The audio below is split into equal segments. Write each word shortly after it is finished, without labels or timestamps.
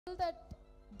Pull that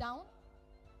down.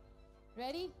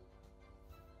 Ready?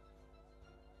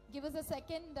 Give us a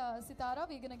second, Sitara.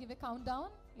 We're gonna give a countdown.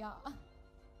 Yeah.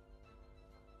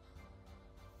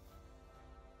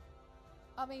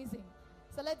 Amazing.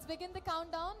 So let's begin the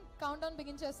countdown. Countdown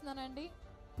begin chestunanandi.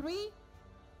 3,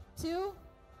 2,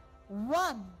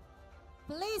 1.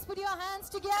 Please put your hands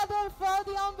together for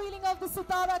the unveiling of the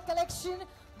Sitara collection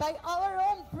by our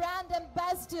own brand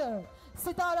ambassador,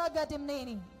 Sitara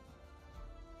Gatimneni.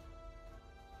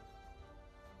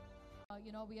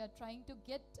 We are trying to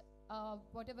get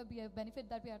whatever be a benefit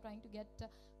that we are trying to get.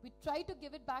 We try to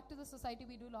give it back to the society.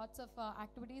 We do lots of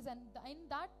activities, and in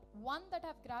that one that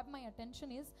have grabbed my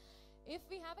attention is if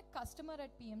we have a customer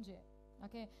at PMJ.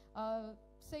 Okay,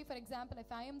 say for example,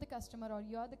 if I am the customer or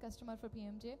you are the customer for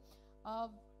PMJ,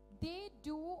 they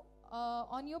do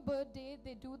on your birthday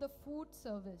they do the food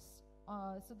service.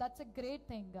 So that's a great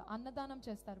thing. Annadhanam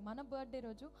chestaru. Mana birthday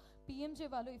roju PMJ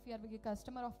vallu, if you are a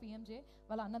customer of PMJ,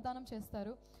 vallu annadhanam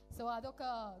chestaru. So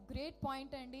adoka great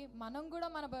point andi. Manam kuda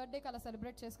mana birthday kala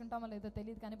celebrate chesukuntamo ledo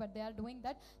teliyadu kani, but they are doing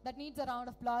that. That needs a round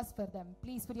of applause for them.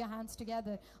 Please put your hands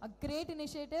together. A great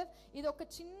initiative. Idu oka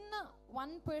chinna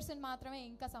 1% మాత్రమే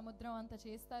ఇంకా సముద్రం అంత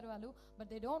చేస్తారు వాళ్ళు, but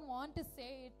they don't want to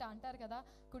say it. అంటారు కదా,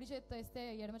 కుడి చేతితో ఇస్తే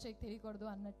ఎడమ చేతికి తెలియకూడదు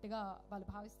అన్నట్టుగా వాళ్ళు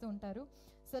భావిస్తూ ఉంటారు.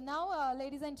 So now,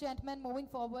 ladies and gentlemen, moving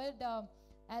forward,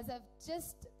 as I've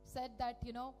just said that,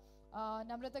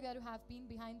 Namratha garu have been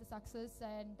behind the success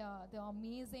and the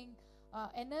amazing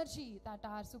energy that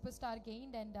our superstar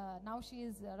gained, and now she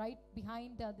is right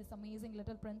behind this amazing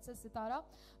little princess Sitara.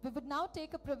 We would now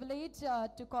take a privilege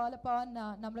to call upon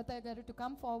Namratha garu to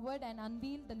come forward and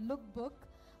unveil the lookbook,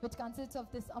 which consists of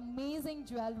this amazing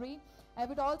jewelry. I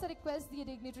would also request the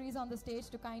dignitaries on the stage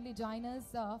to kindly join us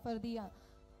for the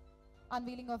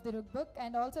unveiling of the lookbook,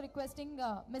 and also requesting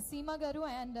Ms. Seema garu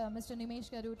and Mr. Nimesh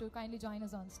garu to kindly join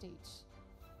us on stage.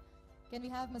 Can we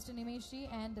have Mr. Nimesh ji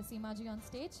and Seema ji on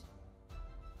stage?